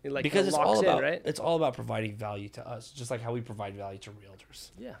just Because it's all locks about in, right? it's all about providing value to us, just like how we provide value to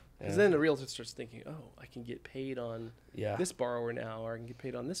realtors. Yeah, because Yeah. then the realtor starts thinking, oh, I can get paid on Yeah. this borrower now, or I can get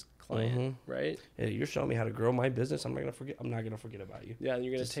paid on this client, Mhm. right? Hey, you're showing me how to grow my business. I'm not gonna forget about you. Yeah, and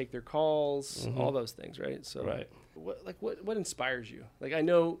you're gonna Just- take their calls, Mhm. all those things, right? So, Right. what inspires you? Like, I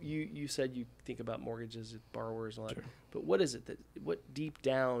know you said you think about mortgages, borrowers, and all that, Sure. but what is it what deep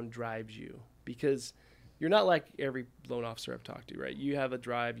down drives you? Because you're not like every loan officer I've talked to, right? You have a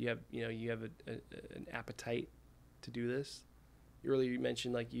drive, you have an appetite to do this. Earlier you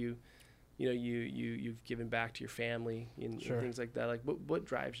mentioned like you you've given back to your family and things like that. Like what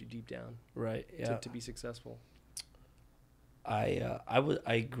drives you deep down Right. Yeah. to be successful?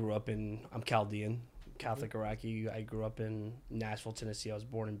 I grew up I'm Chaldean, Catholic Iraqi. I grew up in Nashville, Tennessee. I was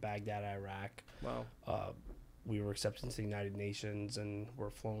born in Baghdad, Iraq. Wow. We were accepted into the United Nations and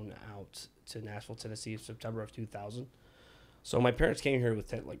were flown out to Nashville, Tennessee in September of 2000. So my parents came here with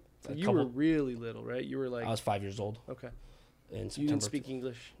So you were really little, right? You were like, I was 5 years old. Okay. In September. You didn't speak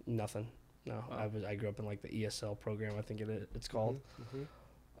English? Nothing. No. Wow. I grew up in like the ESL program, I think it's called. Mm-hmm.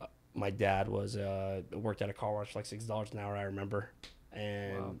 My dad worked at a car wash for like $6 an hour, I remember.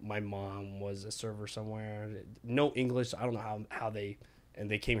 And Wow. my mom was a server somewhere. No English. I don't know how they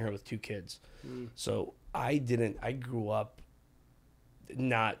came here with 2 kids. So I grew up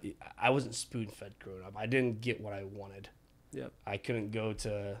I wasn't spoon fed growing up. I didn't get what I wanted. Yep. I couldn't go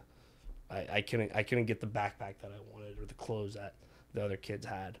to, I couldn't get the backpack that I wanted or the clothes that the other kids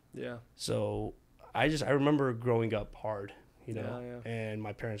had. Yeah. So I remember growing up hard, Yeah. and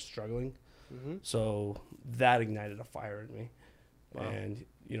my parents struggling. Mm-hmm. So that ignited a fire in me. Wow. And,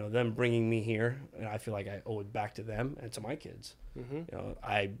 them bringing me here, and I feel like I owe it back to them and to my kids. Mm-hmm.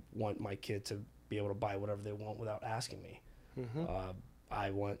 I want my kid to be able to buy whatever they want without asking me. Mm-hmm.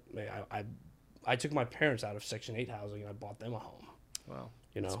 I took my parents out of Section 8 housing and I bought them a home. Wow.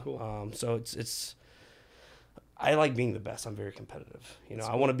 That's cool. So it's I like being the best. I'm very competitive.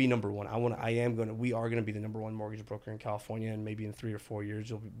 I want to be number one. We are going to be the number one mortgage broker in California, and maybe in 3 or 4 years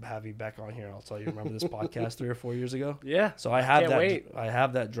you'll have me back on here. I'll tell you. Remember this podcast 3 or 4 years ago? Yeah. So I have Can't that. wait. I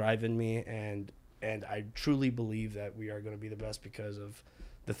have that drive in me, and I truly believe that we are going to be the best because of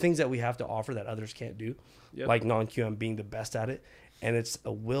the things that we have to offer that others can't do, like non-QM being the best at it, and it's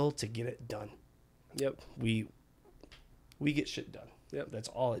a will to get it done. Yep. We get shit done. Yep. That's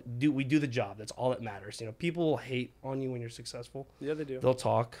all we do the job. That's all that matters. People will hate on you when you're successful. Yeah, they do. They'll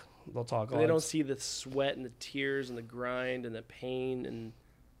talk. And they don't see the sweat and the tears and the grind and the pain and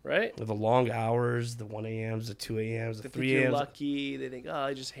right? The long hours, the 1 a.m.s, the 2 a.m.s, the 3 a.m.s. You're lucky. They think,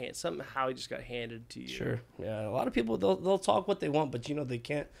 I just somehow he just got handed to you. Sure. Yeah. A lot of people they'll talk what they want, but they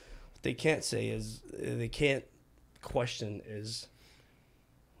can't. What they can't say is they can't question is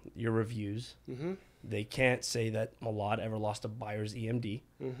your reviews. Mm-hmm. They can't say that Malad ever lost a buyer's EMD.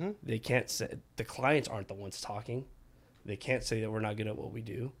 Mm-hmm. They can't say the clients aren't the ones talking. They can't say that we're not good at what we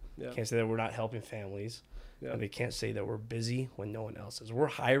do. Yeah. Can't say that we're not helping families. Yeah. And they can't say that we're busy when no one else is. We're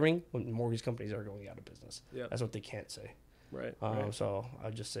hiring when mortgage companies are going out of business. Yeah. That's what they can't say. Right. So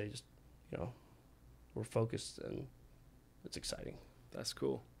I'd just say, we're focused and it's exciting. That's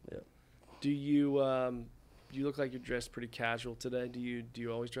cool. Yeah. Do you you look like you're dressed pretty casual today? Do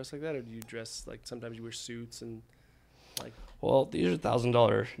you always dress like that, or do you dress like sometimes you wear suits and like? Well, these are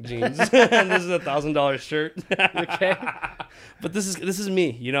 $1,000 jeans, and this is a $1,000 shirt. Okay. But this is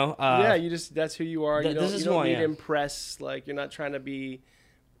me, yeah, that's who you are. You don't need to am. impress. Like you're not trying to be.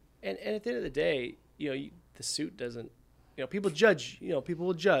 And at the end of the day, the suit doesn't. People judge. People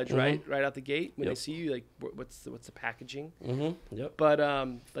will judge right out the gate when they see you. Like, what's the packaging? Mm-hmm. Yep. But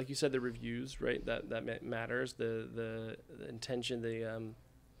like you said, the reviews, right? That matters. The intention, the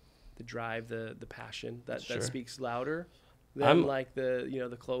drive, the passion that speaks louder than like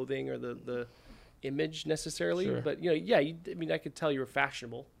the clothing or the image necessarily. Sure. But I could tell you were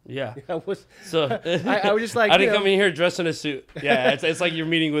fashionable. Yeah. I was. So I was just like, I didn't come in here dressed in a suit. Yeah, it's like you're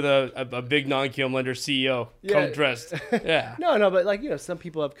meeting with a big non-QM lender CEO. Come dressed. Yeah. No, but like some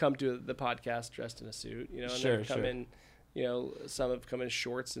people have come to the podcast dressed in a suit. And Sure, they come in. Some have come in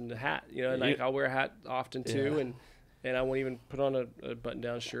shorts and a hat. And like I'll wear a hat often too, and I won't even put on a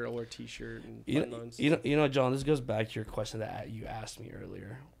button-down shirt. I'll wear a T-shirt and button-ons. John, this goes back to your question that you asked me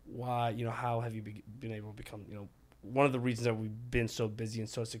earlier. Why, how have you been able to become, one of the reasons that we've been so busy and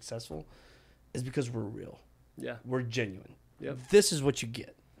so successful is because we're real. Yeah. We're genuine. Yep. This is what you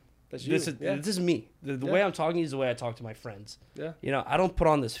get. That's you. This is me. The way I'm talking is the way I talk to my friends. Yeah. I don't put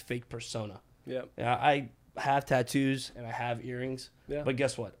on this fake persona. Yeah. I have tattoos and I have earrings. Yeah. But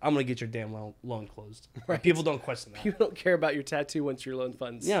guess what? I'm going to get your damn loan closed. Right. People don't question that. People don't care about your tattoo once your loan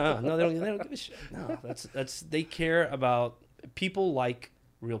funds. Yeah. No, they don't give a shit. No, they care about people like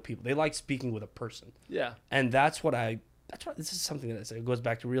real people. They like speaking with a person. Yeah. And this is something that it goes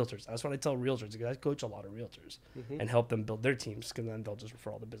back to realtors. That's what I tell realtors, because I coach a lot of realtors and help them build their teams, because then they'll just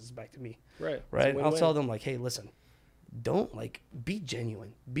refer all the business back to me. Right. I'll tell them like, hey, listen, don't be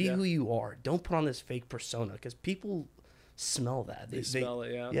genuine, be who you are. Don't put on this fake persona, because people smell that. They smell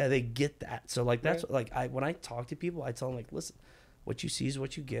it. Yeah. Yeah. They get that. So like, that's when I talk to people, I tell them like, listen, what you see is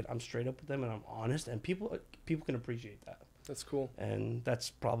what you get. I'm straight up with them and I'm honest, and people can appreciate that. That's cool. And that's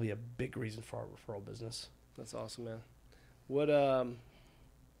probably a big reason for our referral business. That's awesome, man. What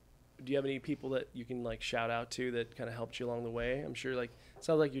do you have any people that you can like shout out to that kind of helped you along the way? I'm sure like it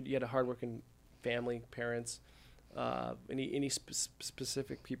sounds like you had a hardworking family, parents. Any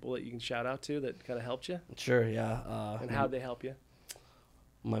specific people that you can shout out to that kind of helped you? Sure, yeah. And how'd they help you?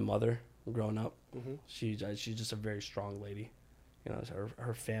 My mother, growing up, Mm-hmm. she's just a very strong lady. You know,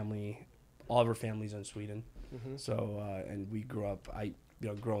 her family, all of her family's in Sweden. Mm-hmm. So, and we grew up.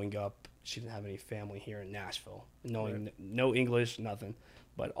 Growing up, she didn't have any family here in Nashville. Knowing no English, nothing.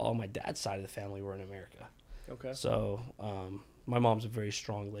 But all my dad's side of the family were in America. Okay. So, my mom's a very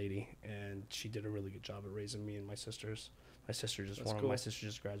strong lady, and she did a really good job at raising me and my sisters. My sister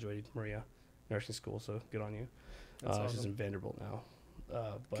just graduated Maria nursing school, so good on you. That's She's awesome. in Vanderbilt now.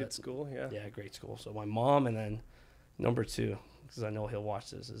 Good school, yeah. Yeah, great school. So my mom, and then number 2, because I know he'll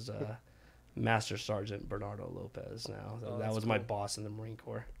watch this, is Master Sergeant Bernardo Lopez. Now Oh, that that's was my cool. boss in the Marine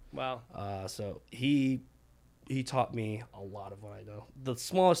Corps. Wow. So he taught me a lot of what I know. The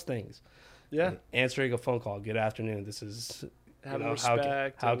smallest things. Yeah. Answering a phone call. Good afternoon. This is Having how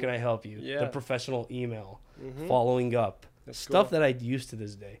respect. can I help you? Yeah. The professional email, Mhm. following up, That's stuff cool. that I use to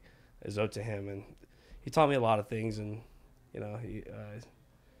this day is owed to him, and he taught me a lot of things. And you know, I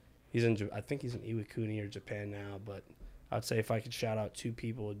think he's in Iwakuni or Japan now. But I'd say if I could shout out 2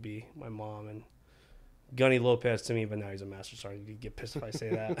 people, it'd be my mom and Gunny Lopez to me. But now he's a master sergeant. You'd get pissed if I say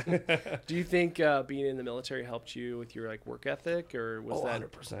that. Do you think being in the military helped you with your like work ethic, or was that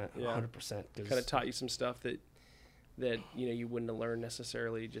 100%, Yeah. 100%. kind of taught you some stuff that you know you wouldn't have learned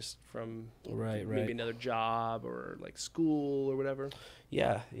necessarily just from Right. maybe another job or like school or whatever?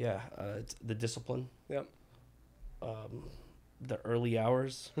 Yeah. It's the discipline. Yep. The early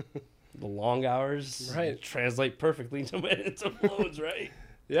hours, the long hours, Right. translate perfectly into minutes of loads, right?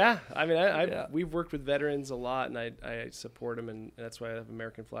 Yeah, I mean, Yeah. we've worked with veterans a lot, and I support them, and that's why I have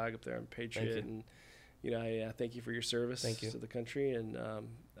American flag up there. I'm a Patriot, you. and you know, I thank you for your service Thank you. to the country, and I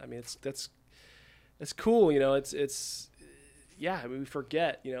mean, that's cool. You know, it's yeah. I mean, we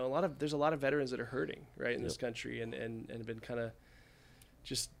forget. You know, there's a lot of veterans that are hurting right in this country, and have been kind of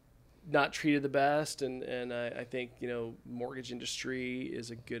just not treated the best, and I think, you know, mortgage industry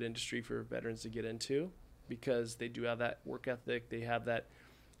is a good industry for veterans to get into because they do have that work ethic, they have that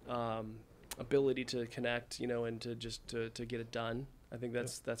ability to connect, you know, and to just to get it done. I think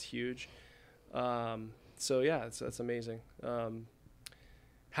that's huge. So yeah, that's amazing.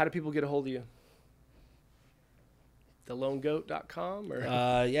 How do people get a hold of you? TheLoneGoat.com or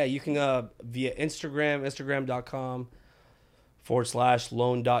Yeah, you can via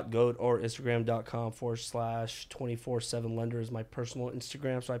Instagram.com/loan.goat or Instagram.com/247lender is my personal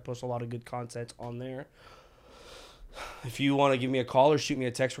Instagram, so I post a lot of good content on there. If you want to give me a call or shoot me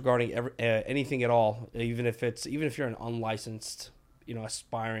a text regarding anything at all, even if you're an unlicensed, you know,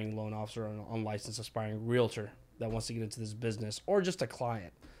 aspiring loan officer or an unlicensed aspiring realtor that wants to get into this business, or just a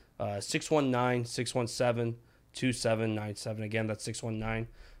client, 619-617-2797. Again, that's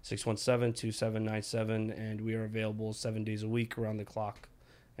 619-617-2797, and we are available 7 days a week around the clock,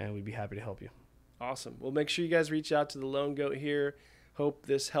 and we'd be happy to help you. Awesome. Well, make sure you guys reach out to the Lone Goat here. Hope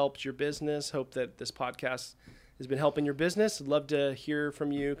this helped your business. Hope that this podcast has been helping your business. I'd love to hear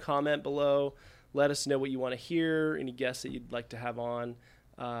from you. Comment below. Let us know what you want to hear, any guests that you'd like to have on.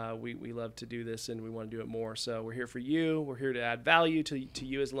 We love to do this, and we want to do it more. So we're here for you. We're here to add value to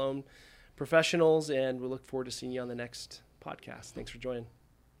you as loan professionals, and we look forward to seeing you on the next podcast. Thanks for joining.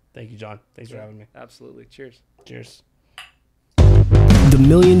 Thank you, John. Thanks for having me. Absolutely. Cheers. Cheers. The $1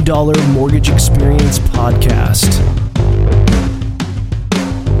 Million Mortgage Experience Podcast.